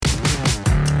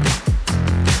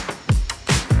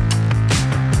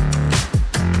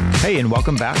Hey, and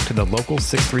welcome back to the Local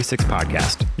 636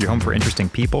 podcast, your home for interesting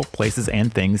people, places,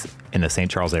 and things in the St.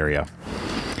 Charles area.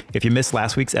 If you missed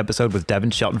last week's episode with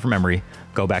Devin Shelton from Emory,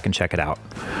 go back and check it out.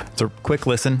 It's a quick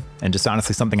listen and just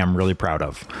honestly something I'm really proud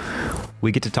of.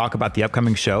 We get to talk about the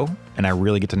upcoming show, and I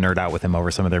really get to nerd out with him over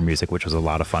some of their music, which was a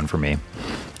lot of fun for me.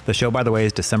 The show, by the way,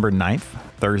 is December 9th,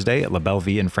 Thursday at La Belle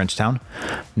Vie in Frenchtown.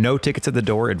 No tickets at the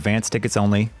door, advanced tickets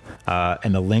only.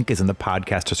 And the link is in the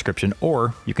podcast description,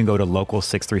 or you can go to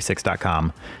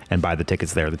local636.com and buy the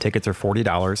tickets there. The tickets are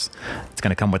 $40. It's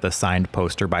going to come with a signed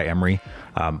poster by Emory.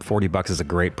 $40 is a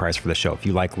great price for the show. If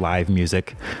you like live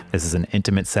music, this is an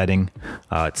intimate setting.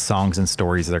 It's songs and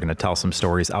stories. They're going to tell some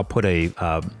stories. I'll put a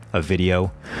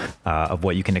video of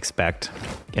what you can expect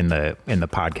in the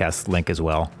podcast link as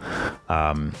well.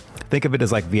 Think of it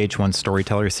as like VH1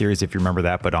 Storyteller series, if you remember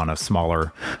that, but on a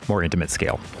smaller, more intimate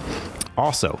scale.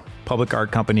 Also, Public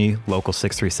Art Company Local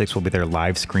 636 will be there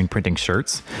live screen printing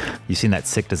shirts. You've seen that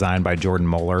sick design by Jordan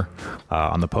Moeller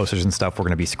on the posters and stuff. We're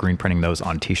going to be screen printing those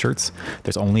on t-shirts.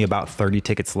 There's only about 30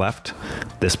 tickets left.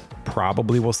 This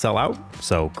probably will sell out,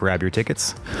 so grab your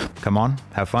tickets. Come on,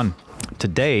 have fun.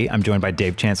 Today, I'm joined by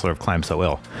Dave Chancellor of Climb So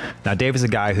Ill. Now, Dave is a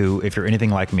guy who, if you're anything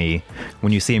like me,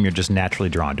 when you see him, you're just naturally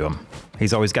drawn to him.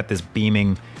 He's always got this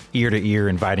beaming, ear-to-ear,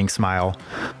 inviting smile,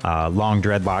 long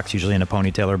dreadlocks, usually in a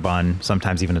ponytail or bun,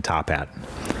 sometimes even a top hat.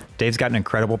 Dave's got an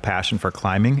incredible passion for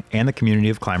climbing and the community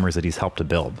of climbers that he's helped to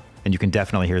build, and you can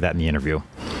definitely hear that in the interview.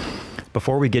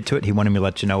 Before we get to it, he wanted me to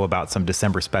let you know about some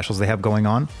December specials they have going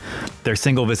on. Their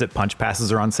single visit punch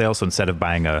passes are on sale, so instead of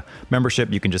buying a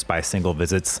membership, you can just buy single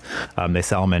visits. They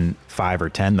sell them in 5 or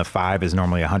 10. The 5 is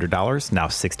normally $100, now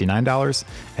 $69,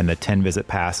 and the 10 visit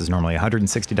pass is normally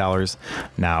 $160,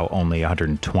 now only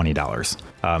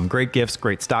 $120. Great gifts,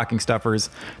 great stocking stuffers.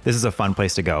 This is a fun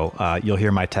place to go. You'll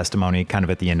hear my testimony kind of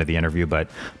at the end of the interview, but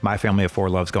my family of 4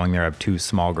 loves going there. I have 2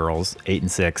 small girls, 8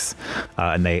 and 6,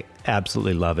 and they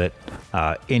absolutely love it.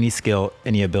 Any skill,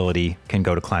 any ability can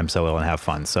go to Climb So Ill and have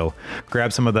fun. So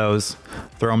grab some of those,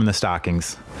 throw them in the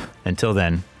stockings. Until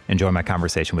then, enjoy my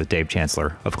conversation with Dave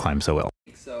Chancellor of Climb So Ill.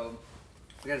 So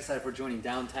we got to decide if we're joining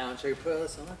downtown. Should we put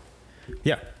this on?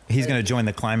 Yeah, he's going to join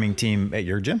the climbing team at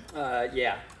your gym?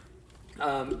 Yeah.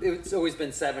 It's always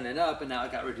been 7 and up, and now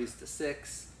it got reduced to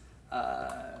 6.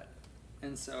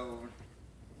 And so,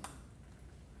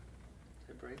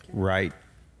 did I break it? Right.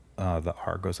 The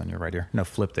R goes on your right ear. No,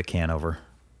 flip the can over.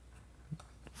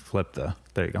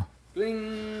 There you go.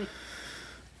 Bling.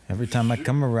 Every time I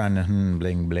come around,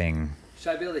 bling, bling. Should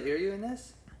I be able to hear you in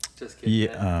this? Just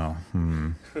kidding. Yeah.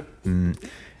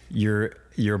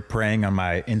 You're preying on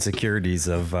my insecurities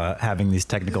of having these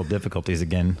technical difficulties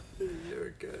again.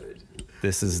 You're good.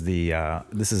 This is the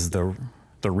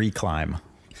reclimb.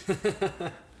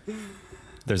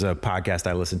 There's a podcast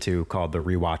I listen to called The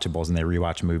Rewatchables, and they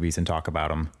rewatch movies and talk about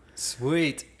them.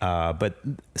 Sweet. But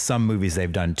some movies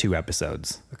they've done 2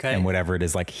 episodes. Okay. And whatever it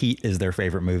is, like Heat is their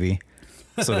favorite movie.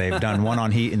 So they've done one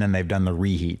on Heat, and then they've done the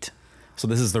reheat. So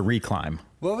this is the reclimb.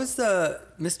 What was the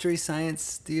Mystery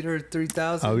Science Theater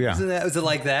 3000? Oh, yeah. Was it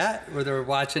like that, where they were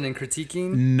watching and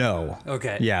critiquing? No.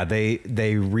 Okay. Yeah, they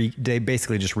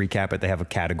basically just recap it. They have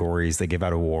categories. They give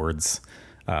out awards,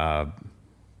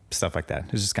 stuff like that.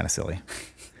 It's just kind of silly.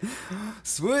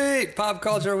 Sweet. Pop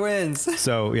culture wins.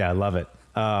 So, yeah, I love it.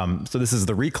 So this is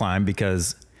the reclimb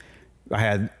because I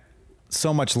had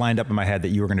so much lined up in my head that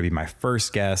you were going to be my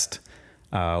first guest.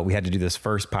 We had to do this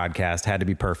first podcast, had to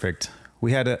be perfect.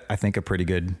 We had, I think, a pretty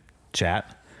good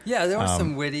chat. Yeah, there was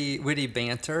some witty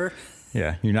banter.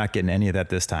 Yeah, you're not getting any of that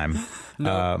this time.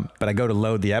 No. But I go to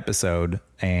load the episode,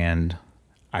 and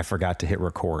I forgot to hit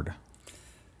record.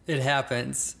 It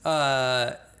happens.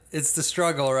 It's the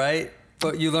struggle, right?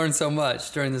 But you learn so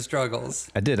much during the struggles.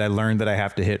 I did. I learned that I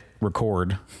have to hit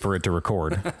record for it to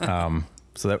record.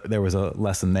 So there was a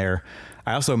lesson there.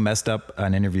 I also messed up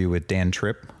an interview with Dan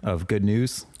Tripp of Good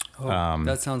News. Oh,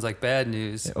 that sounds like bad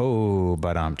news. Oh,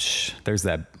 but there's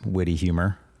that witty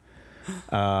humor.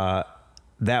 That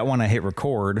one I hit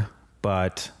record,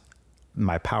 but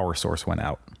my power source went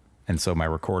out, and so my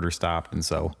recorder stopped, and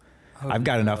so I've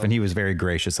got enough. And he was very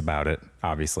gracious about it,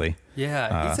 obviously.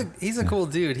 Yeah, he's a cool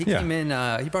dude. He came in,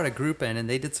 he brought a group in, and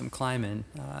they did some climbing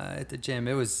at the gym.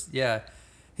 It was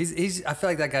He's I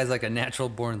feel like that guy's like a natural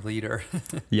born leader.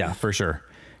 Yeah, for sure.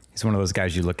 He's one of those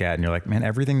guys you look at and you're like, man,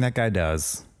 everything that guy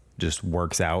does just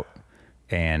works out.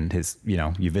 And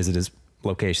you visit his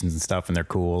locations and stuff, and they're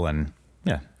cool. And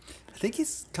yeah. I think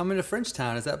he's coming to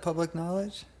Frenchtown. Is that public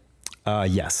knowledge?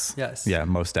 Yes. Yes. Yeah,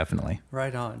 most definitely.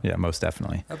 Right on. Yeah, most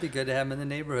definitely. That'd be good to have him in the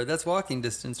neighborhood. That's walking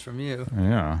distance from you.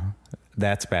 Yeah.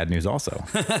 That's bad news also.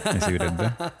 You see what I did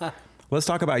there? Let's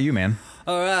talk about you, man.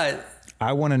 All right.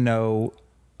 I want to know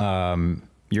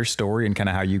your story and kind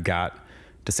of how you got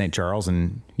to St. Charles,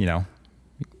 and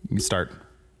you start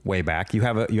way back. You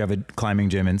have a climbing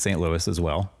gym in St. Louis as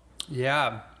well.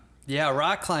 Yeah,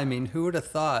 rock climbing. Who would have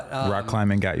thought? Rock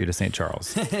climbing got you to St.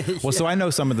 Charles. Well, so I know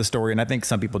some of the story, and I think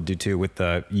some people do too. With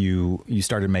you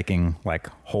started making like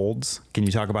holds. Can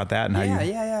you talk about that and how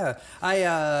you? Yeah.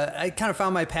 I kind of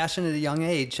found my passion at a young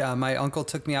age. My uncle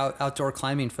took me outdoor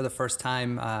climbing for the first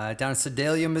time down in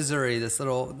Sedalia, Missouri. This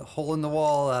little hole in the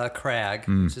wall crag,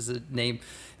 which is a name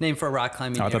for a rock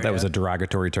climbing. I thought that was a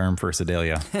derogatory term for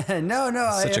Sedalia. No,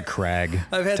 such a crag.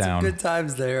 I've had town. some good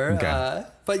times there. Okay.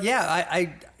 But yeah,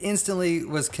 I instantly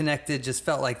was connected. Just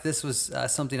felt like this was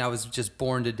something I was just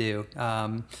born to do,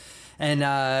 and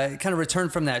kind of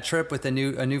returned from that trip with a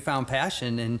newfound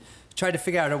passion, and tried to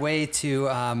figure out a way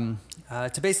to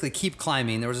basically keep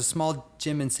climbing. There was a small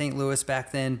gym in St. Louis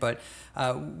back then, but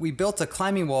we built a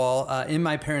climbing wall in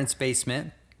my parents'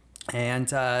 basement. And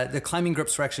the climbing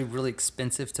grips were actually really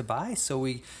expensive to buy, so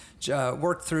we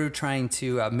worked through trying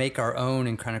to make our own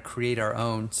and kind of create our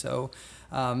own. So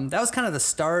that was kind of the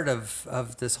start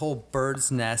of this whole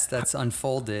bird's nest that's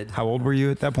unfolded. How old were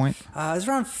you at that point? I was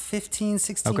around 15,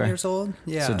 16 years old.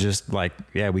 Yeah. So just like,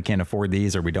 we can't afford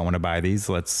these, or we don't want to buy these.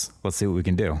 Let's see what we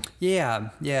can do. Yeah.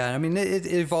 I mean, it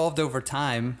evolved over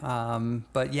time.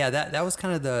 But yeah, that was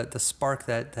kind of the spark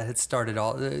that had started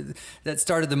that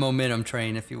started the momentum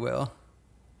train, if you will.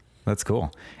 That's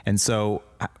cool. And so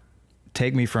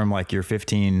take me from like you're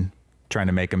 15 trying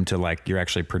to make them to like you're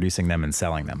actually producing them and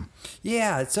selling them.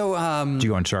 Yeah. So did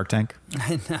you go on Shark Tank?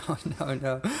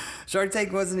 No. Shark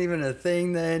Tank wasn't even a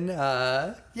thing then.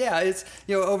 It's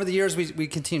over the years we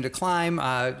continued to climb.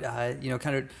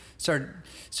 Kind of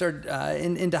started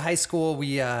into high school.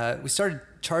 We started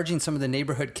charging some of the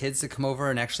neighborhood kids to come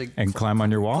over and actually climb on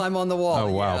your wall. Climb on the wall.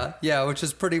 Oh wow. Yeah, which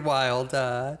is pretty wild.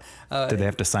 Did they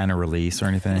have to sign a release or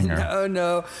anything? Or?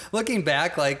 No. Looking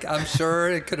back, like I'm sure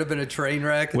it could have been a train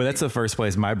wreck. Well, that's the first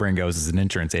place my brain goes as an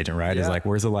insurance agent, right? Yeah. Is like,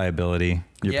 where's the liability?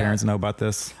 Your parents know about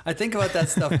this? I think about that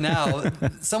stuff now.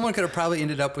 Someone could have probably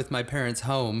ended up with my parents'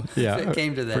 home if it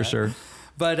came to that. For sure.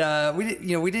 But we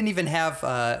didn't even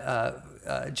have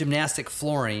gymnastic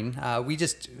flooring. We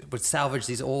just would salvage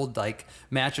these old like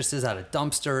mattresses out of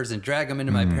dumpsters and drag them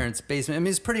into my parents' basement. I mean,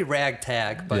 it's pretty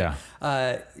ragtag, but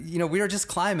we were just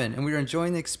climbing and we were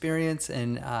enjoying the experience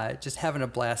and just having a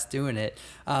blast doing it.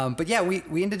 But yeah,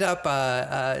 we ended up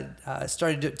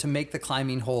started to make the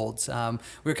climbing holds. We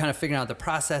were kind of figuring out the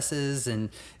processes and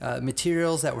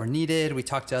materials that were needed. We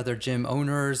talked to other gym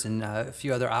owners and a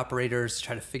few other operators to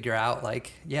try to figure out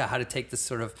how to take this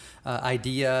sort of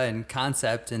idea and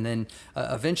concept and then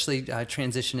eventually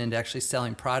transition into actually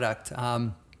selling product.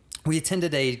 We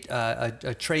attended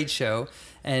a trade show,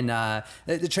 and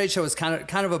the trade show was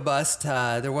kind of a bust.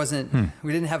 There wasn't,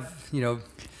 we didn't have,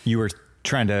 You were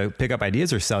trying to pick up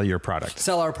ideas or sell your product?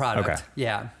 Sell our product. Okay.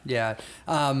 Yeah.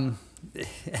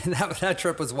 And that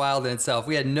trip was wild in itself.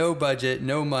 We had no budget,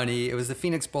 no money. It was the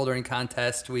Phoenix Bouldering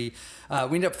Contest. We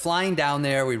ended up flying down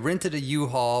there. We rented a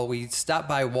U-Haul. We stopped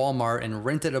by Walmart and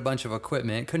rented a bunch of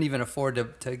equipment. Couldn't even afford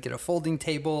to get a folding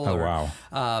table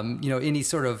any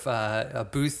sort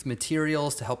of booth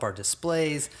materials to help our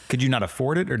displays. Could you not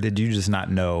afford it, or did you just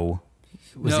not know?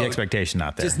 Was the expectation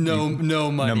not there? Just no money.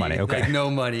 No money. Okay. Like no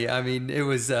money. I mean, it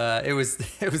was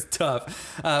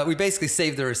tough. We basically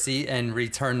saved the receipt and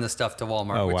returned the stuff to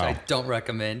Walmart, which I don't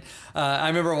recommend. I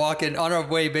remember walking on our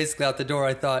way basically out the door.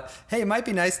 I thought, hey, it might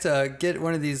be nice to get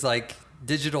one of these like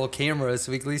digital cameras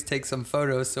so we can at least take some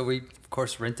photos. So we of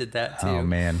course rented that too. Oh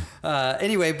man.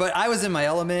 Anyway, but I was in my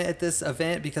element at this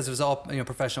event because it was all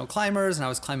professional climbers, and I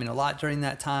was climbing a lot during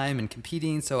that time and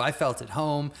competing, so I felt at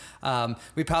home.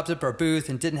 We popped up our booth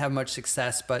and didn't have much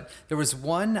success, but there was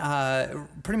one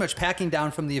pretty much packing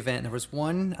down from the event. There was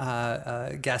one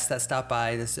guest that stopped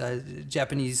by, this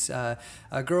Japanese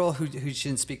girl who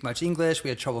didn't speak much English.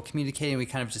 We had trouble communicating. We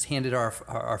kind of just handed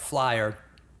our flyer.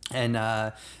 And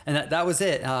that was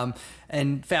it.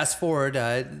 And fast forward,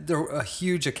 they're a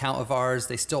huge account of ours.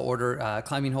 They still order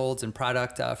climbing holds and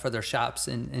product for their shops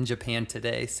in Japan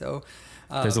today. So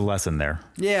there's a lesson there.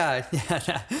 Yeah.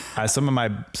 Some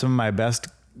of my best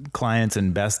clients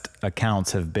and best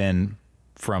accounts have been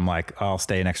from like, I'll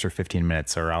stay an extra 15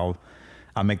 minutes, or I'll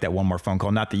make that one more phone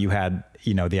call. Not that you had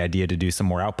the idea to do some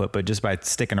more output, but just by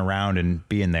sticking around and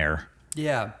being there.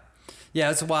 Yeah. Yeah,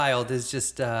 it's wild. It's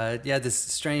just, this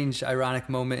strange, ironic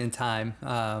moment in time.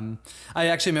 I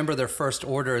actually remember their first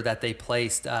order that they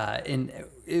placed. It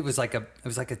it was like a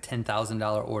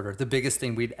 $10,000 order, the biggest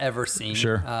thing we'd ever seen.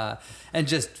 Sure. And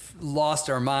just lost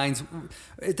our minds.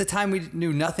 At the time, we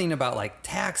knew nothing about like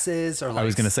taxes or like. I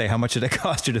was going to say, how much did it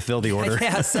cost you to fill the order?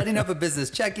 Yeah, setting up a business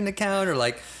checking account or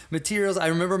like materials. I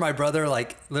remember my brother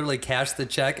like literally cashed the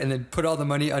check and then put all the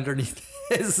money underneath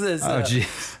his bed,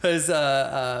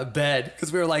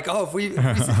 because we were like, oh, if we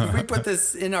put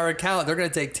this in our account, they're going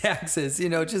to take taxes.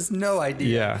 Just no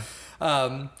idea.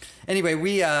 Yeah. Anyway,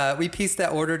 we pieced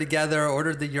that order together,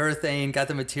 ordered the urethane, got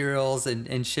the materials,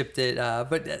 and shipped it.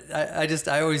 But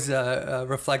I always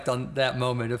reflect on that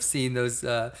moment of seeing those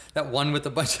that one with a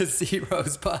bunch of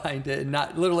zeros behind it, and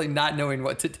literally not knowing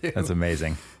what to do. That's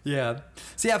amazing. Yeah.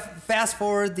 So yeah, fast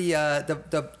forward,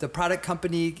 the product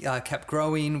company kept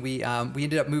growing. We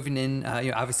ended up moving in,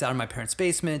 obviously out of my parents'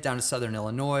 basement down to Southern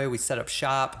Illinois. We set up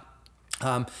shop.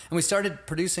 And we started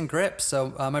producing grips.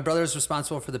 So my brother was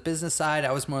responsible for the business side.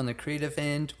 I was more on the creative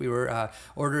end. We were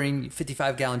ordering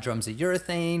 55-gallon drums of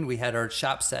urethane. We had our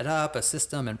shop set up, a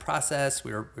system and process.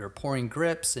 We were pouring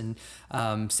grips and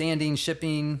sanding,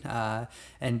 shipping,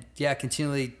 and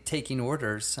continually taking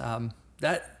orders.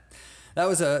 That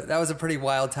was a pretty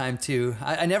wild time too.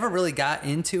 I never really got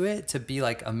into it to be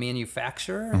like a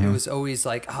manufacturer. Mm-hmm. It was always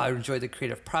like, I enjoyed the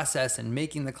creative process and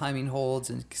making the climbing holds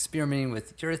and experimenting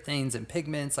with urethanes and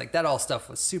pigments. Like that all stuff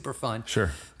was super fun.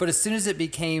 Sure. But as soon as it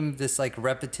became this like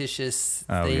repetitious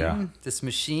thing, this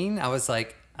machine, I was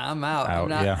like, I'm out. I'm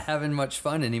not having much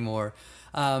fun anymore.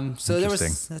 So there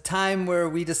was a time where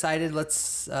we decided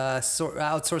let's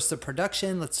outsource the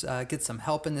production. Let's get some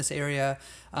help in this area,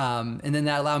 and then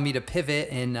that allowed me to pivot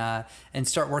and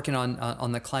start working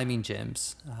on the climbing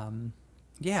gyms.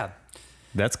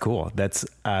 That's cool. That's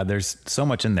there's so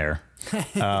much in there.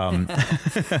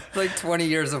 Like 20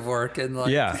 years of work and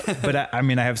like but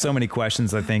I have so many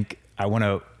questions. I think I want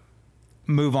to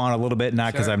move on a little bit,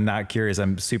 not because I'm not curious.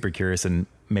 I'm super curious, and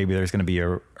maybe there's going to be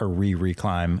a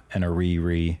re-climb and a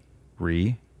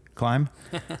re-climb.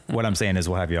 What I'm saying is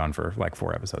we'll have you on for like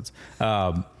 4 episodes.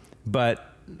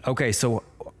 But okay, so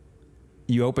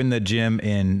you opened the gym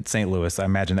in St. Louis. I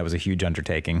imagine that was a huge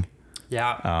undertaking.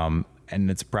 Yeah. And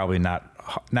it's probably not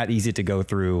easy to go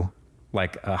through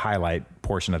like a highlight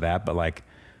portion of that, but like,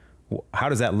 how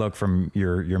does that look from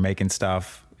you're making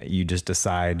stuff? You just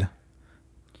decide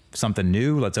something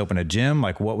new, let's open a gym.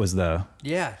 Like what was the...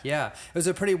 Yeah. It was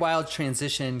a pretty wild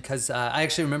transition because I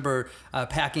actually remember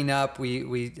packing up.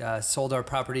 We sold our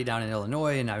property down in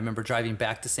Illinois, and I remember driving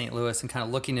back to St. Louis and kind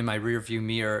of looking in my rearview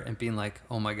mirror and being like,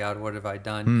 oh my God, what have I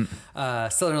done?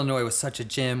 Southern Illinois was such a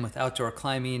gym with outdoor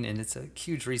climbing, and it's a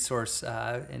huge resource,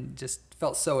 and just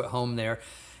felt so at home there.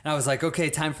 And I was like,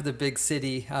 okay, time for the big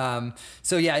city.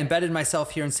 So yeah, embedded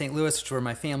myself here in St. Louis, which is where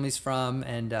my family's from,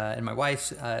 and my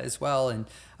wife's as well. And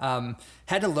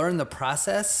had to learn the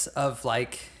process of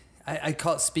like, I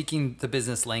call it speaking the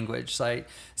business language. Like,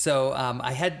 so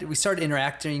we started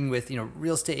interacting with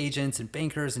real estate agents and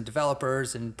bankers and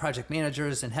developers and project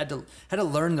managers, and had to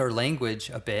learn their language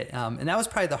a bit. And that was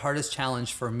probably the hardest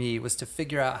challenge for me, was to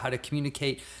figure out how to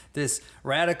communicate this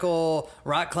radical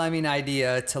rock climbing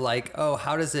idea to like, oh,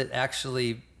 how does it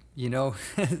actually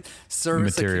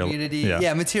service a community?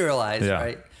 Materialize,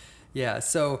 right? Yeah.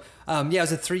 So, it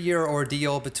was a 3-year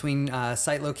ordeal between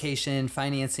site location,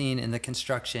 financing, and the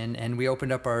construction. And we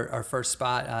opened up our first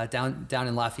spot down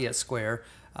in Lafayette Square.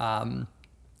 It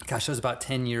was about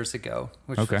 10 years ago,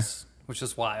 which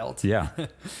was wild. Yeah.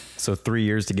 So 3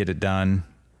 years to get it done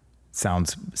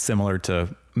sounds similar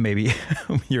to maybe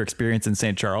your experience in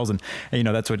St. Charles. And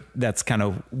that's kind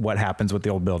of what happens with the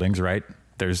old buildings, right?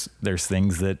 There's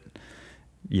things that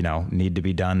need to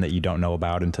be done that you don't know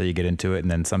about until you get into it.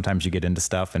 And then sometimes you get into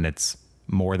stuff and it's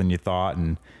more than you thought,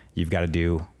 and you've got to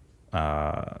do,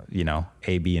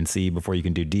 A, B, and C before you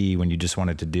can do D, when you just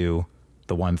wanted to do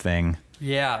the one thing.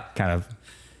 Yeah. Kind of.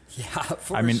 Yeah,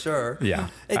 for sure. Yeah.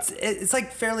 It's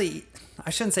like fairly, I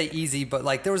shouldn't say easy, but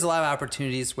like there was a lot of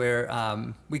opportunities where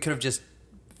we could have just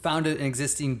found an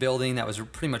existing building that was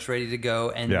pretty much ready to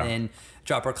go, and then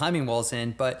drop our climbing walls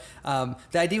in. But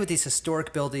the idea with these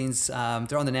historic buildings,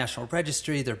 they're on the National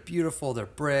Registry. They're beautiful. They're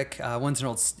brick. One's an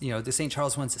old, the St.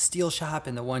 Charles one's a steel shop,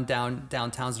 and the one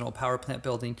downtown's an old power plant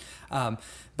building.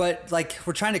 But like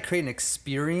we're trying to create an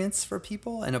experience for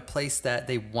people in a place that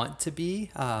they want to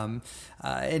be.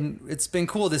 And it's been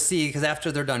cool to see, because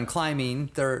after they're done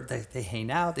climbing, they hang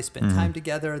out, they spend time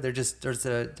together.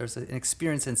 There's an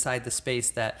experience inside the space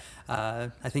that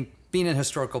I think being in a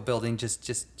historical building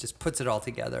just puts it all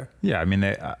together. Yeah,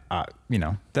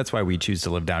 that's why we choose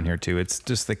to live down here too. It's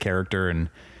just the character, and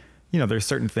there's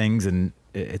certain things, and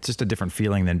it's just a different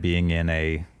feeling than being in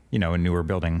a newer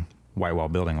building, white wall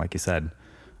building, like you said.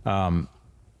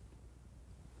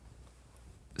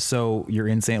 So you're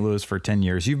in St. Louis for 10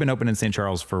 years. You've been open in St.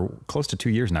 Charles for close to 2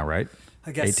 years now, right?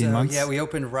 I guess 18 so. months? Yeah, we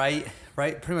opened right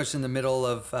pretty much in the middle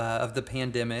of the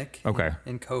pandemic. Okay.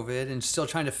 And COVID, and still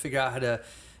trying to figure out how to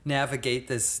navigate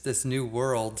this new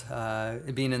world,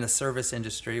 being in the service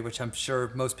industry, which I'm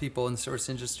sure most people in the service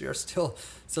industry are still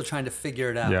trying to figure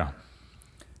it out. Yeah.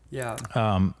 Yeah.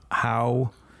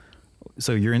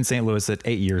 So you're in St. Louis at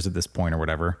 8 years at this point or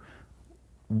whatever.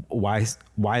 Why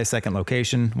a second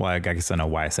location? Well, I guess I know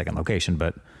why a second location,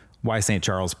 but why St.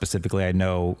 Charles specifically? I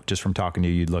know just from talking to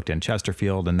you, you'd looked in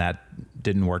Chesterfield and that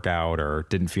didn't work out or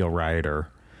didn't feel right, or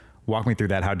walk me through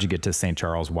that. How'd you get to St.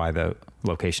 Charles? Why the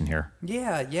location here?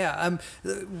 Yeah.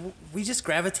 We just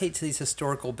gravitate to these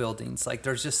historical buildings. Like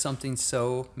there's just something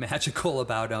so magical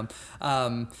about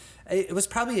them. It was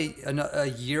probably a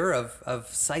year of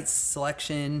site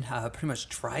selection, pretty much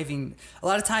driving. A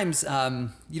lot of times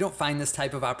you don't find this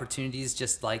type of opportunities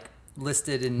just like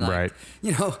listed in like,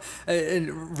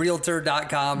 in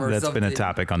realtor.com or That's something. been a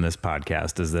topic on this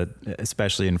podcast, is that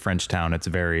especially in Frenchtown, it's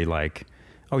very like,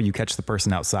 oh, you catch the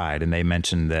person outside and they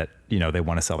mention that, they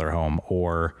want to sell their home,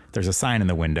 or there's a sign in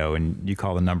the window and you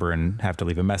call the number and have to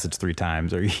leave a message 3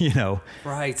 times, or,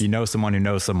 right. You know someone who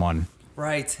knows someone.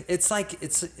 Right. It's like,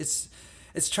 it's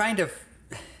trying to,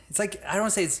 it's like, I don't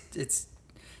want to say it's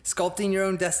sculpting your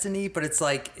own destiny, but it's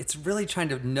like, it's really trying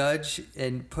to nudge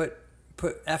and put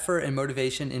effort and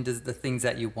motivation into the things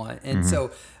that you want. And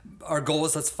so our goal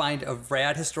is, let's find a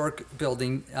rad historic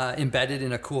building embedded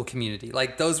in a cool community.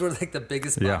 Like those were like the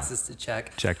biggest boxes to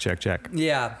check. Check.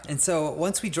 Yeah. And so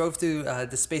once we drove through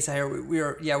the space out here, we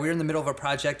were in the middle of a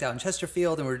project out in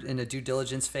Chesterfield, and we're in a due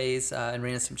diligence phase and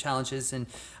ran into some challenges. And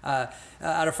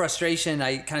out of frustration,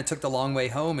 I kind of took the long way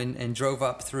home and drove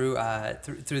up through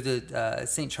the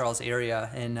St. Charles area.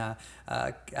 And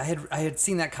I had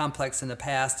seen that complex in the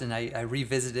past, and I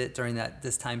revisited it during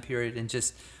this time period, and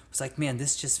just was like, man,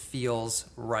 this just feels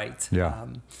right. Yeah.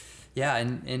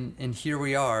 And here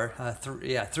we are.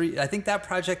 Three. I think that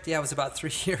project, was about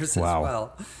 3 years Wow. as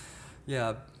well.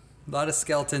 Yeah, a lot of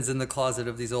skeletons in the closet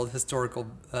of these old historical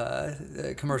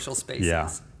commercial spaces. Yeah.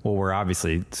 Well, we're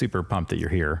obviously super pumped that you're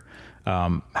here.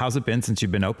 How's it been since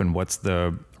you've been open? What's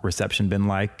the reception been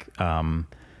like? I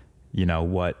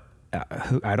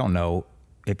don't know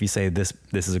if you say this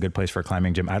is a good place for a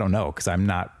climbing gym. I don't know, because I'm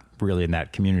not really in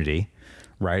that community,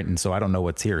 right? And so I don't know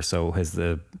what's here. So how's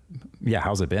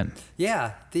it been?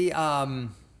 Yeah,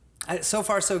 so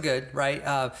far so good,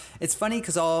 right? It's funny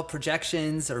because all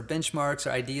projections or benchmarks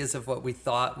or ideas of what we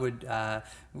thought would,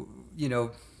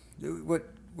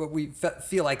 what we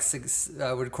feel like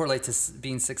would correlate to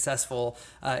being successful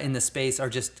in the space are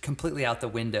just completely out the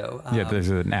window. There's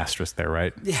an asterisk there,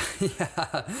 right? Yeah.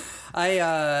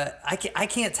 I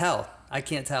can't tell.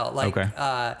 Like, okay.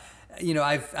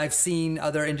 I've seen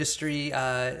other industry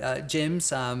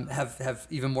gyms have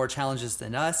even more challenges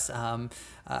than us.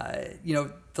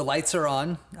 The lights are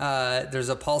on. There's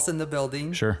a pulse in the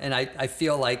building. Sure. And I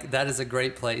feel like that is a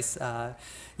great place.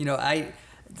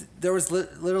 There was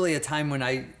literally a time when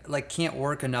I can't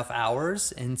work enough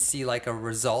hours and see like a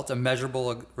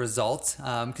measurable result.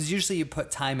 Because usually you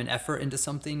put time and effort into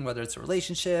something, whether it's a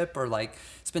relationship or like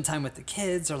spend time with the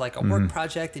kids or like a work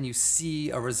project, and you see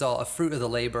a result, a fruit of the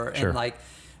labor. Sure. And like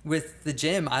with the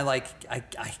gym, I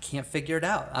can't figure it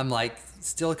out. I'm like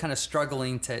still kind of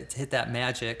struggling to hit that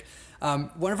magic.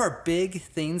 One of our big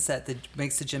things that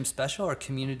makes the gym special are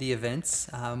community events.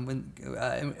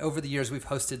 Over the years, we've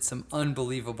hosted some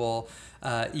unbelievable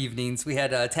evenings. We had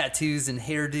tattoos and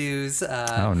hairdos.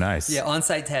 Oh, nice. Yeah,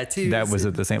 on-site tattoos. That was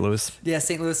at the St. Louis? Yeah,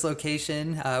 St. Louis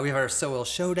location. We have our So-Will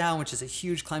Showdown, which is a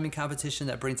huge climbing competition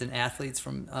that brings in athletes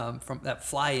from that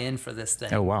fly in for this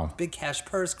thing. Oh, wow. Big cash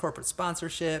purse, corporate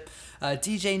sponsorship,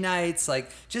 DJ nights, like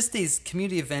just these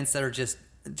community events that are just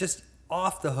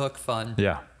off the hook fun.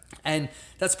 Yeah. And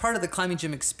that's part of the climbing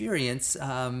gym experience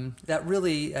that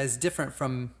really is different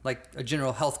from like a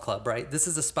general health club, right? This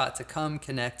is a spot to come,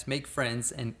 connect, make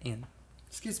friends, and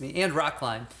rock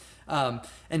climb.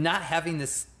 And not having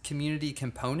this community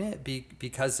component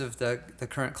because of the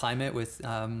current climate with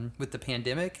the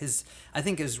pandemic I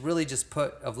think has really just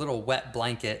put a little wet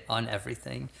blanket on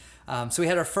everything. So we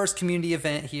had our first community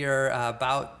event here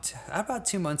about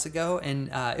 2 months ago, and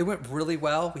it went really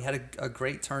well. We had a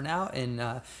great turnout,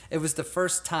 and it was the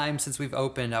first time since we've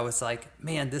opened I was like,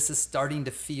 man, this is starting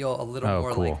to feel a little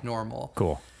more cool. like normal.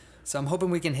 Cool. So I'm hoping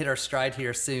we can hit our stride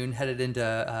here soon, headed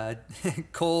into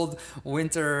cold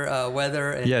winter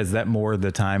weather. And is that more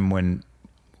the time when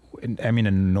I mean,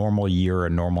 a normal year, a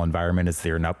normal environment, is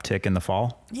there an uptick in the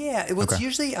fall? Yeah, it's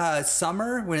usually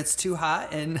summer when it's too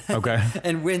hot, and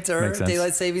and winter,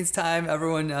 daylight savings time.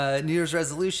 Everyone, New Year's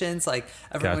resolutions, like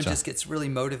everyone just gets really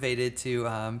motivated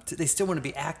to. They still want to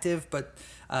be active, but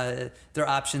their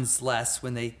options less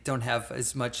when they don't have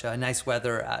as much nice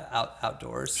weather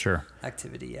outdoors.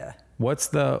 Activity. Yeah.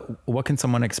 What can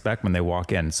someone expect when they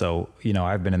walk in? So,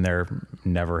 I've been in there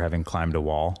never having climbed a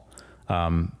wall.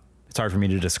 It's hard for me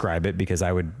to describe it because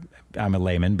I'm a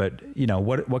layman, but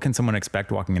what can someone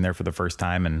expect walking in there for the first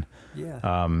time? And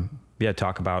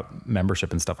talk about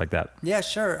membership and stuff like that. Yeah,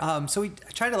 sure. So we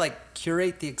try to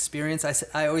curate the experience.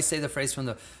 I always say the phrase from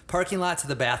the parking lot to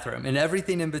the bathroom and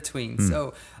everything in between.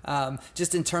 So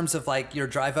just in terms of your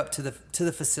drive up to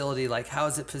the facility, how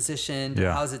is it positioned?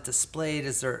 Yeah. How is it displayed?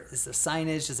 Is there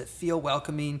signage? Does it feel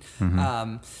welcoming? We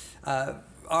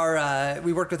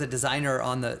worked with a designer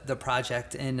on the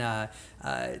project, and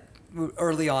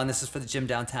early on, this is for the gym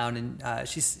downtown, and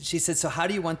she said, "So how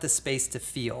do you want the space to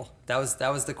feel?" That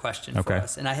was the question for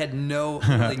us, and I had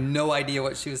no idea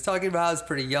what she was talking about. I was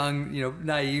pretty young,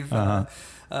 naive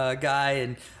guy,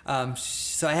 and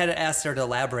so I had to ask her to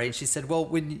elaborate. And she said, "Well,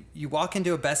 when you walk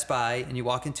into a Best Buy and you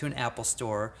walk into an Apple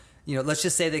store, let's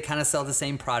just say they kind of sell the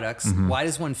same products. Why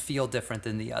does one feel different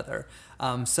than the other?"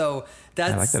 So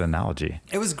I like that analogy.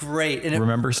 It was great. And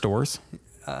remember stores?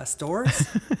 Stores?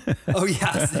 Oh,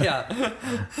 yes. Yeah.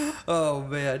 Oh,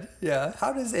 man. Yeah.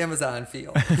 How does Amazon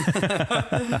feel?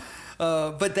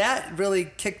 But that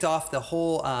really kicked off the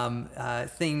whole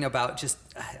thing about just,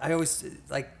 I always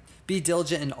be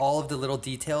diligent in all of the little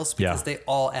details because they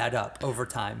all add up over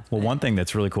time. Well, one thing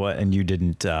that's really cool, and you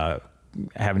didn't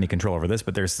have any control over this,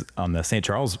 but there's on the St.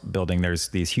 Charles building, there's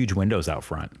these huge windows out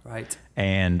front. Right.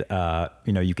 And,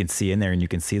 you can see in there and you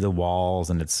can see the walls,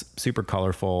 and it's super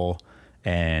colorful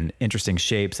and interesting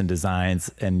shapes and designs.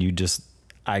 And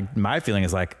my feeling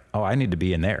is I need to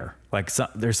be in there.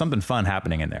 There's something fun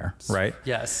happening in there. Right.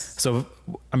 Yes. So,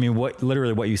 I mean, what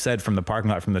you said from the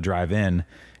parking lot, from the drive in,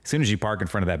 as soon as you park in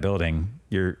front of that building,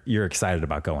 you're excited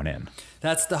about going in.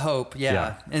 That's the hope,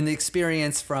 yeah. And the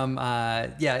experience from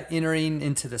entering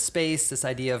into the space, this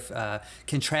idea of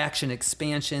contraction,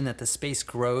 expansion, that the space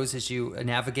grows as you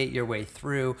navigate your way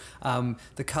through.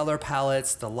 The color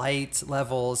palettes, the light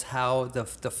levels, how the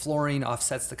flooring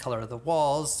offsets the color of the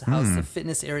walls, how's the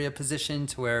fitness area positioned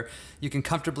to where you can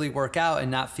comfortably work out and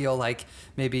not feel like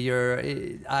maybe your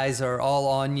eyes are all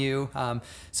on you.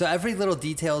 So every little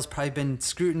detail has probably been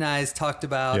scrutinized, talked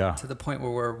about to the point where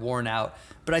we're worn out.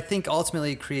 But I think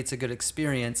ultimately it creates a good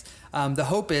experience. The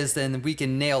hope is then we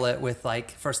can nail it with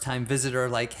first time visitor,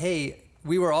 hey,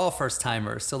 we were all first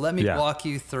timers. So let me walk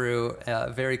you through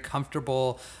a very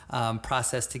comfortable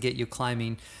process to get you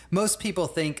climbing. Most people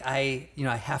think I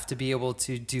have to be able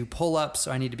to do pull-ups,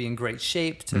 or I need to be in great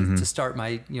shape to start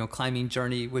my climbing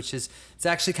journey, which is it's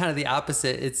actually kind of the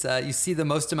opposite. It's you see the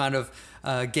most amount of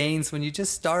gains when you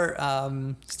just start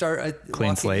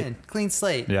clean slate. Clean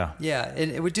slate. Yeah. Yeah. And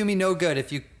it would do me no good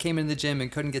if you came in the gym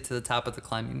and couldn't get to the top of the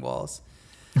climbing walls.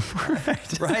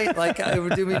 Right? It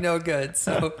would do me no good.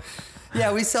 So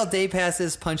yeah, we sell day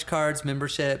passes, punch cards,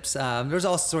 memberships. There's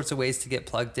all sorts of ways to get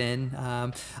plugged in.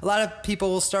 A lot of people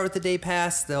will start with the day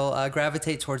pass. They'll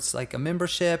gravitate towards a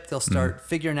membership. They'll start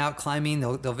figuring out climbing.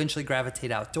 They'll eventually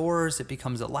gravitate outdoors. It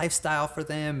becomes a lifestyle for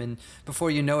them. And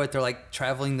before you know it, they're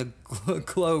traveling the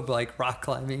globe, rock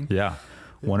climbing. Yeah.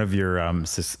 One of your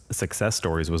success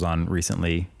stories was on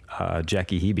recently,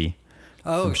 Jackie Hebe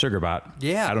from Sugarbot.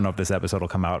 Yeah. I don't know if this episode will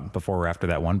come out before or after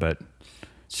that one, but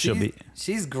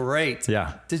she's great.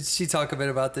 Yeah. Did she talk a bit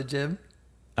about the gym?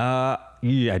 I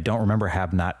don't remember.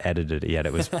 Have not edited it yet.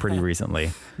 It was pretty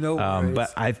recently. No worries.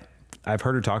 But I've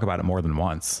heard her talk about it more than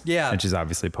once. Yeah. And she's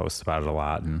obviously posts about it a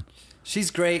lot. And she's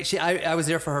great. I was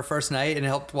there for her first night and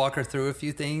helped walk her through a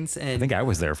few things. And I think I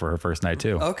was there for her first night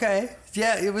too. Okay.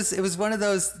 Yeah, it was one of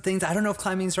those things. I don't know if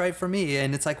climbing's right for me,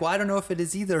 and it's well, I don't know if it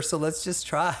is either. So let's just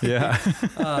try. Yeah.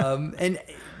 And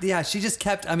yeah, she just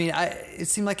kept. I mean, it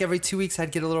seemed like every 2 weeks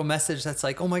I'd get a little message that's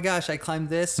oh my gosh, I climbed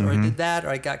this, or I did that, or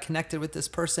I got connected with this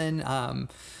person.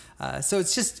 So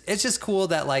it's just cool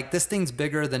that this thing's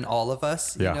bigger than all of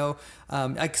us. Yeah.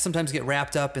 I sometimes get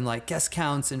wrapped up in guest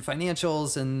counts and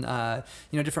financials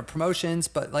and different promotions.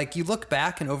 But you look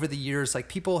back and over the years,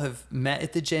 people have met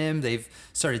at the gym, they've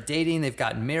started dating, they've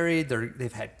gotten married,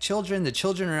 they've had children. The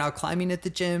children are now climbing at the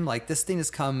gym. This thing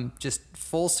has come just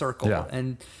full circle. Yeah.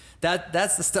 And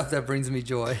that's the stuff that brings me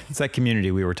joy. It's that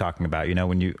community we were talking about.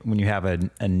 When you have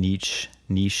a niche.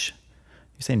 You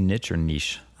say niche or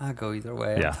niche? I'll go either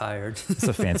way. Yeah. I'm tired. It's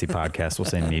a fancy podcast. We'll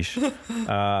say niche.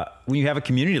 When you have a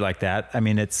community like that, I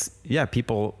mean,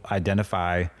 people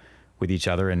identify with each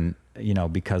other. And, you know,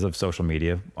 because of social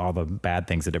media, all the bad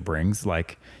things that it brings,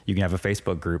 like you can have a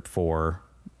Facebook group for,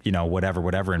 you know,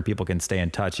 whatever, and people can stay in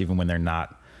touch even when they're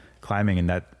not climbing. And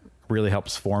that really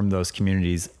helps form those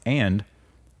communities and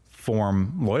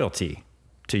form loyalty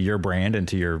to your brand and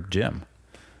to your gym.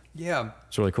 Yeah.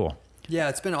 It's really cool. Yeah,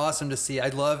 it's been awesome to see. I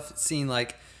love seeing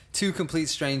like two complete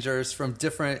strangers from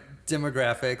different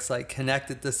demographics like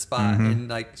connect at this spot and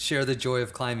like share the joy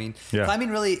of climbing. Yeah. Climbing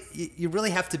really, you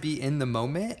really have to be in the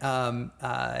moment.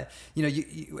 You know,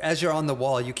 you as you're on the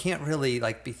wall, you can't really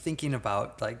like be thinking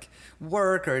about like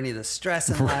work or any of the stress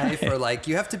in life, or like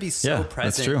you have to be so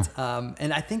present. That's true.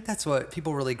 And I think that's what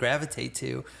people really gravitate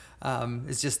to.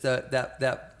 Is just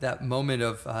that moment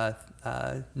of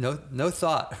no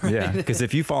thought. Right? Yeah, because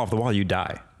if you fall off the wall, you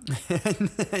die.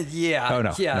 Yeah. Oh,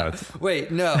 no. Yeah. No.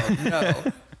 Wait, no.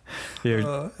 Here,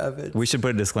 Oh, heavens. we should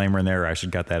put a disclaimer in there. I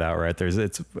should cut that out, right?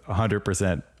 It's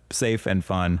 100% safe and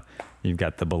fun. You've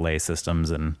got the belay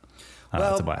systems, and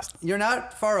it's a blast. You're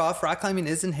not far off. Rock climbing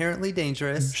is inherently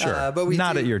dangerous. Sure, but we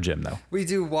not do, at your gym though. We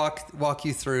do walk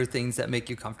you through things that make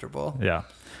you comfortable. Yeah.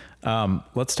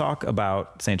 Let's talk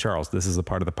about St. Charles. This is a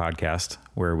part of the podcast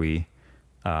where we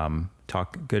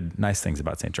talk nice things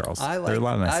about St. Charles. There are a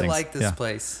lot of nice things. I like this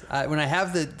place. When I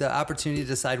have the opportunity to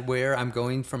decide where I'm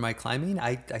going for my climbing,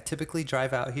 I typically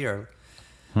drive out here.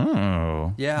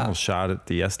 Oh, Yeah. A little shot at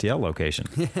the STL location.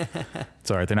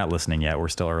 It's all right. They're not listening yet. We're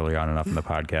still early on enough in the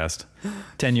podcast.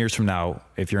 10 years from now,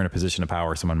 if you're in a position of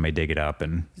power, someone may dig it up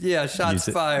and Yeah, shots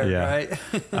fired,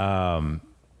 right?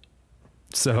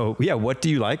 So yeah, what do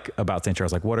you like about St.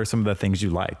 Charles? Like, what are some of the things you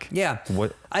like? Yeah.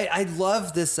 What? I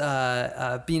love this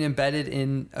being embedded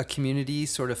in a community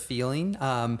sort of feeling.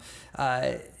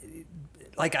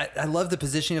 Like I love the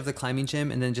positioning of the climbing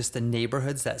gym and then just the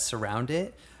neighborhoods that surround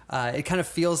it. It kind of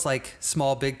feels like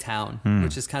small, big town,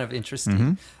 which is kind of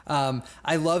interesting.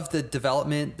 I love the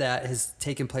development that has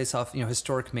taken place off,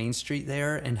 historic Main Street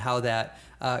there, and how that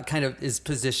kind of is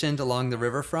positioned along the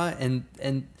riverfront,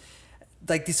 and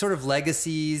like these sort of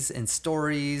legacies and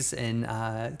stories and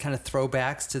kind of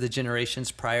throwbacks to the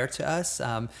generations prior to us.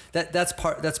 That's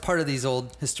part of these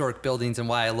old historic buildings, and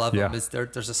why I love them is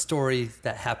there's a story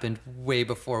that happened way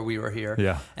before we were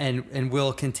here, and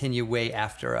will continue way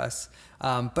after us.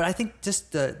 But I think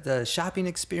just the shopping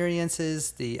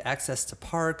experiences, the access to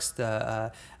parks,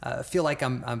 feel like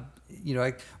I'm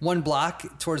like one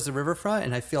block towards the riverfront,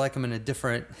 and I feel like I'm in a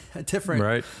different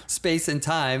right. space and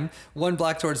time. One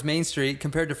block towards Main Street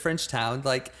compared to Frenchtown,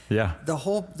 the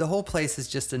whole place is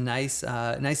just a nice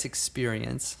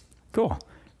experience. Cool.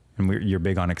 And you're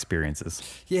big on experiences.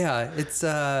 Yeah,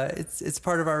 it's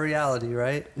part of our reality,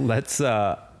 right? Let's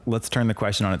turn the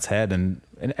question on its head, and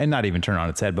not even turn it on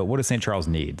its head, but what does St. Charles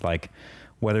need? Like,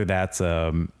 whether that's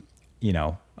a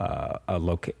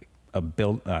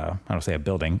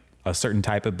building, a certain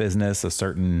type of business, a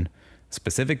certain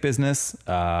specific business,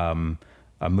 a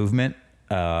movement.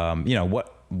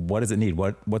 What does it need?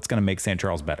 What's going to make St.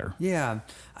 Charles better? Yeah,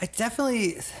 I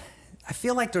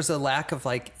feel like there's a lack of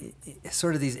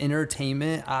sort of these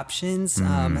entertainment options,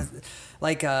 kind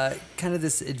of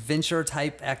this adventure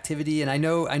type activity. And I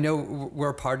know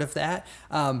we're part of that.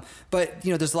 But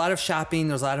there's a lot of shopping,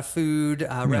 there's a lot of food,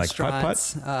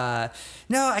 restaurants. Like putt-putt?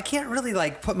 No, I can't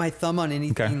really put my thumb on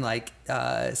anything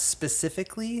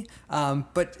specifically.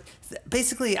 But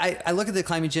basically I look at the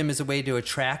climbing gym as a way to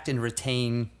attract and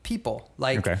retain people.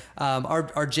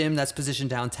 Our gym that's positioned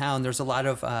downtown, there's a lot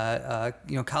of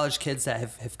college kids that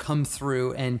have come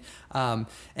through, and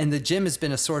the gym has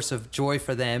been a source of joy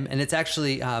for them, and it's actually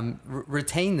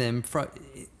retained them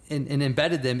and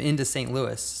embedded them into St.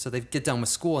 Louis. So they get done with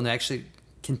school and they actually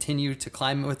continue to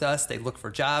climb with us. They look for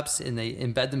jobs and they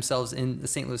embed themselves in the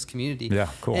St. Louis community. Yeah,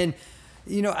 cool. And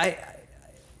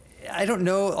I don't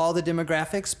know all the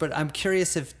demographics, but I'm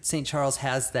curious if St. Charles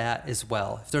has that as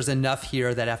well. If there's enough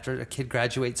here that after a kid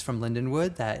graduates from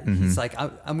Lindenwood, that he's like,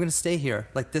 I'm going to stay here.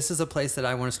 Like, this is a place that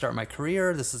I want to start my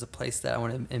career. This is a place that I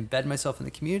want to embed myself in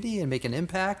the community and make an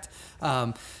impact.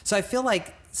 So I feel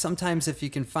like sometimes if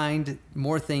you can find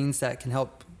more things that can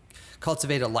help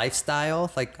cultivate a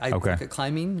lifestyle, like I look at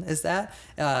climbing as that,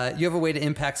 you have a way to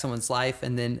impact someone's life,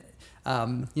 and then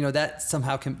that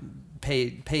somehow can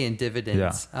pay in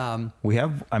dividends. Yeah.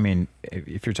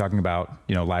 If you're talking about,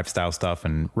 lifestyle stuff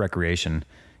and recreation,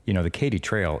 the Katy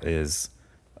Trail is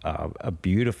a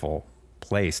beautiful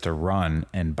place to run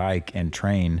and bike and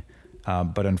train.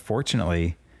 But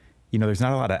unfortunately, there's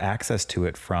not a lot of access to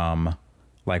it from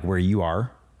like where you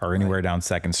are or anywhere down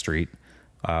 2nd Street.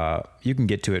 You can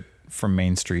get to it from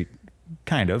Main Street,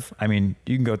 kind of. I mean,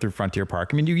 you can go through Frontier Park.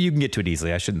 I mean, you can get to it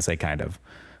easily. I shouldn't say kind of.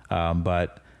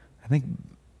 But I think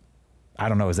I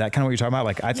don't know. Is that kind of what you're talking about?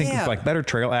 Like, I think like better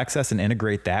trail access and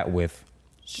integrate that with,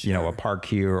 you know, a park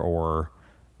here or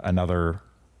another,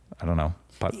 I don't know,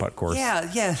 putt course.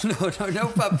 Yeah. No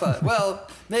putt. Well,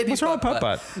 maybe what's wrong with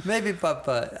putt? Maybe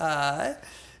putt.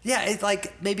 Yeah, it's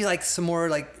like maybe like some more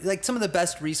like some of the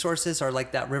best resources are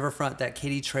like that riverfront, that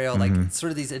Katy Trail, like sort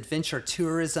of these adventure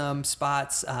tourism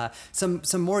spots. Some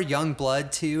more young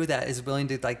blood too that is willing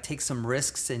to like take some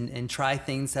risks and try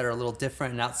things that are a little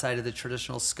different and outside of the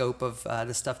traditional scope of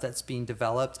the stuff that's being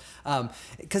developed.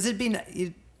 Because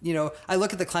you know, I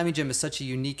look at the climbing gym as such a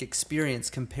unique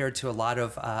experience compared to a lot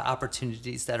of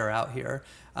opportunities that are out here.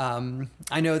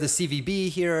 I know the CVB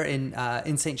here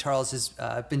in St. Charles has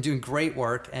been doing great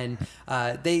work, and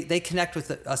they connect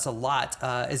with us a lot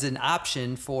as an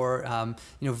option for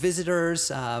you know,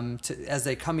 visitors as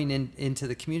they're coming into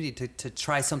the community to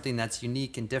try something that's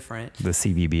unique and different. The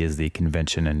CVB is the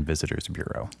Convention and Visitors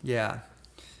Bureau. Yeah.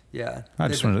 I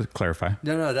just wanted to clarify.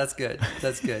 No, that's good.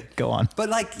 That's good. Go on. But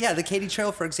like, yeah, the Katy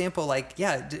Trail, for example, like,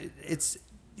 yeah, it's,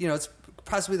 you know, it's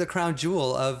possibly the crown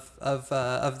jewel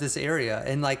of this area.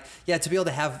 And like, yeah, to be able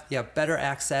to have, better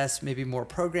access, maybe more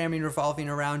programming revolving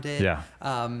around it. Yeah.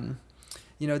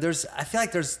 You know, I feel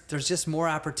like there's just more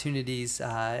opportunities,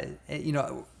 you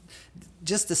know,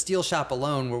 just the steel shop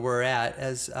alone where we're at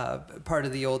as part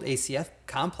of the old ACF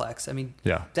complex. I mean,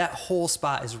 that whole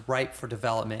spot is ripe for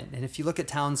development. And if you look at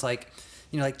towns like,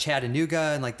 you know, like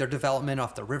Chattanooga and like their development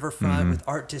off the riverfront with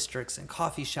art districts and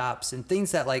coffee shops and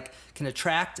things that like can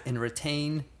attract and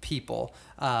retain people.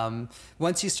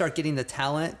 Once you start getting the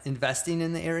talent investing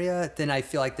in the area, then I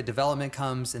feel like the development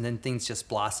comes and then things just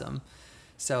blossom.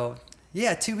 So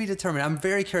yeah, to be determined. I'm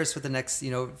very curious what the next,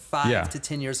 you know, 5 to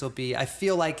 10 years will be. I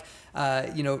feel like,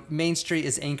 you know, Main Street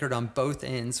is anchored on both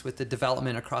ends with the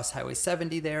development across Highway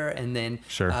 70 there, and then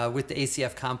with the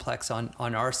ACF complex on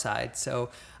our side. So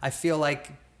I feel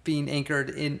like being anchored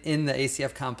in the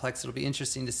ACF complex, it'll be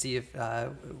interesting to see if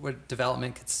what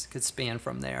development could span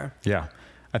from there. Yeah.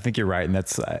 I think you're right. And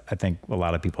that's, I think a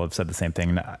lot of people have said the same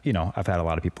thing. And, you know, I've had a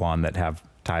lot of people on that have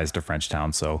ties to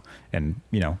Frenchtown. So, and,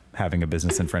 you know, having a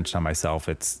business in Frenchtown myself,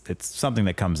 it's something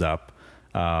that comes up.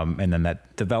 And then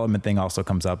that development thing also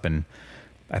comes up. And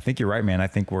I think you're right, man. I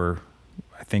think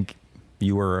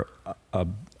you were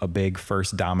a big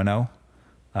first domino,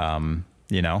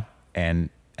 you know, and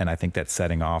I think that's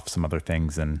setting off some other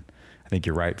things. And I think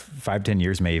you're right. 5-10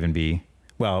 years may even be,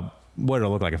 well, what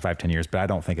it'll look like in 5-10 years, but I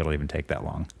don't think it'll even take that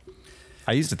long.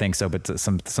 I used to think so, but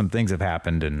some things have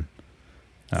happened, and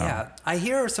yeah, I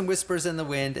hear some whispers in the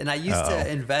wind, and I used to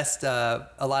invest a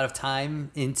lot of time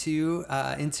into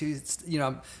you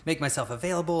know, make myself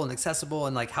available and accessible,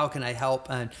 and like how can I help,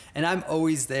 and I'm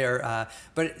always there,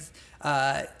 but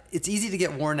it's easy to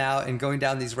get worn out and going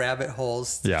down these rabbit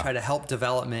holes to try to help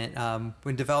development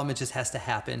when development just has to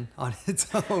happen on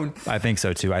its own. I think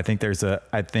so too. I think there's a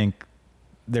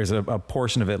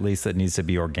portion of it at least that needs to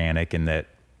be organic, and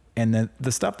then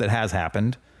the stuff that has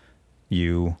happened,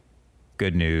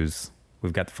 Good News,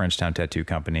 we've got the Frenchtown Tattoo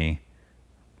Company,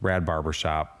 Rad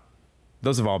Barbershop.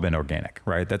 Those have all been organic,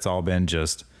 right? That's all been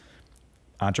just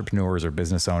entrepreneurs or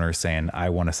business owners saying, I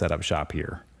want to set up shop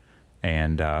here.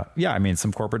 And I mean,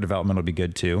 some corporate development will be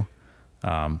good too.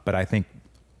 But I think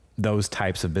those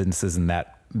types of businesses and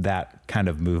that kind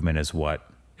of movement is what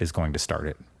is going to start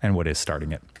it and what is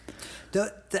starting it.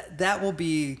 That will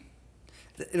be,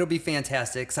 it'll be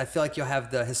fantastic, because I feel like you'll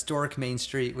have the historic Main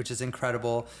Street, which is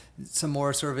incredible, some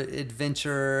more sort of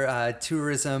adventure,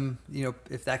 tourism, you know,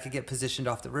 if that could get positioned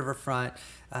off the riverfront,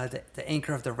 the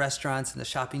anchor of the restaurants and the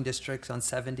shopping districts on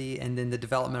 70, and then the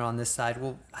development on this side.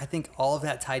 Well, I think all of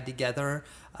that tied together,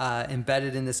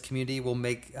 embedded in this community, will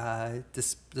make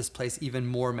this place even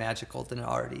more magical than it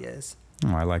already is.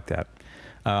 Oh, I like that.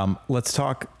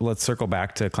 Let's circle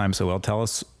back to Climb So Well. Tell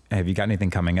us, have you got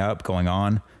anything coming up, going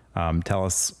on? Tell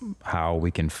us how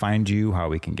we can find you, how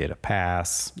we can get a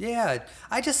pass. Yeah,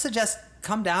 I just suggest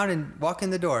come down and walk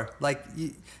in the door. Like,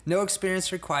 no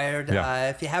experience required.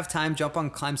 If you have time, jump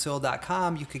on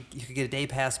climbsoil.com. You could get a day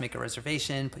pass, make a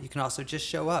reservation, but you can also just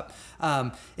show up.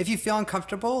 If you feel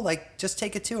uncomfortable, like, just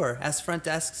take a tour. Ask front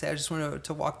desk, say, I just want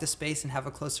to walk the space and have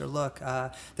a closer look.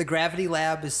 The Gravity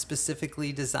Lab is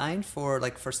specifically designed for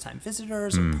like first-time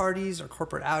visitors or parties or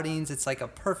corporate outings. It's like a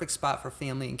perfect spot for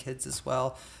family and kids as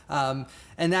well.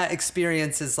 And that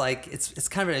experience is like, it's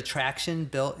kind of an attraction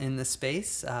built in the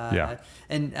space.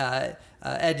 And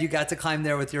Ed, you got to climb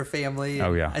there with your family.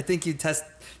 Oh, yeah. I think you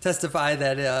testify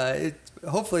that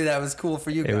hopefully that was cool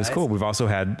for you guys. It was cool. We've also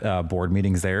had board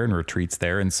meetings there and retreats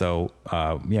there. And so,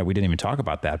 we didn't even talk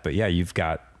about that. But yeah, you've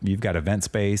got event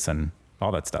space, and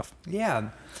all that stuff. Yeah,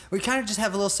 we kind of just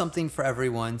have a little something for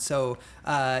everyone. So,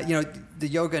 the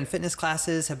yoga and fitness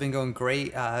classes have been going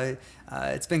great.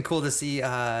 It's been cool to see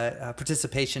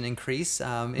participation increase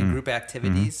in group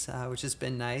activities, which has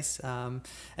been nice. And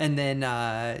then,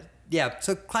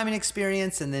 so climbing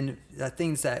experience, and then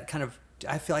things that kind of,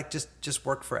 I feel like just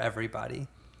work for everybody.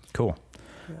 Cool.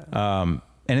 Yeah.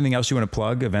 Anything else you want to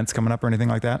plug? Events coming up or anything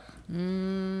like that?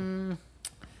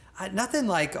 Nothing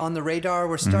like on the radar.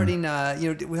 We're starting,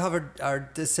 we have our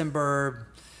December,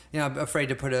 I'm afraid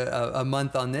to put a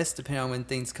month on this depending on when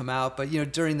things come out. But,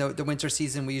 during the winter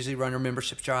season, we usually run our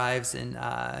membership drives and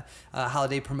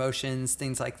holiday promotions,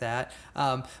 things like that.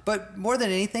 But more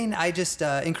than anything, I just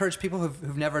encourage people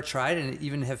who've never tried and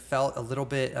even have felt a little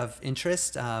bit of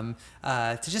interest to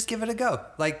just give it a go.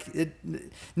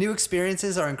 New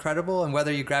experiences are incredible, and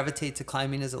whether you gravitate to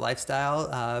climbing as a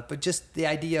lifestyle, but just the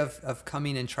idea of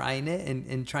coming and trying it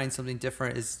and trying something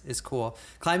different is cool.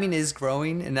 Climbing is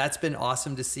growing, and that's been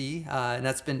awesome to see. And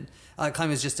that's been climbing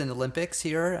was just in the Olympics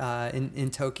here in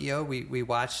Tokyo. We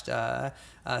watched some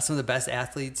of the best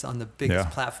athletes on the biggest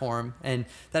platform, and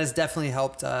that has definitely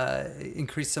helped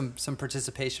increase some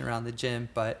participation around the gym.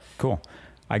 But cool.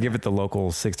 I give it the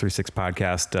local 636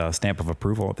 podcast stamp of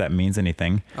approval, if that means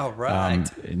anything. All right.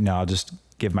 No, I'll just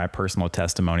give my personal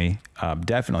testimony.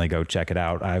 Definitely go check it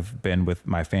out. I've been with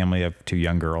my family of 2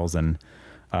 young girls, and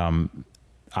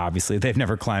obviously they've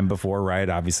never climbed before, right?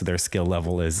 Obviously their skill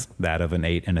level is that of an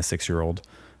 8 and a 6-year-old.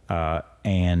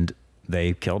 And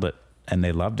they killed it and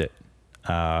they loved it.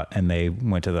 And they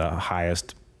went to the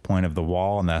highest point of the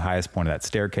wall and the highest point of that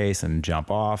staircase and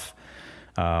jump off.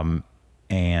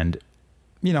 And,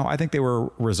 I think they were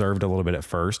reserved a little bit at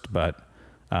first, but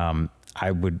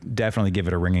I would definitely give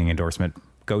it a ringing endorsement.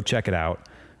 Go check it out.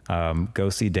 Go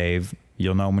see Dave.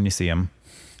 You'll know him when you see him.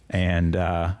 And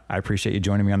I appreciate you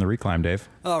joining me on the Reclimb, Dave.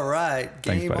 All right.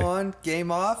 Game on, game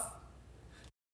off.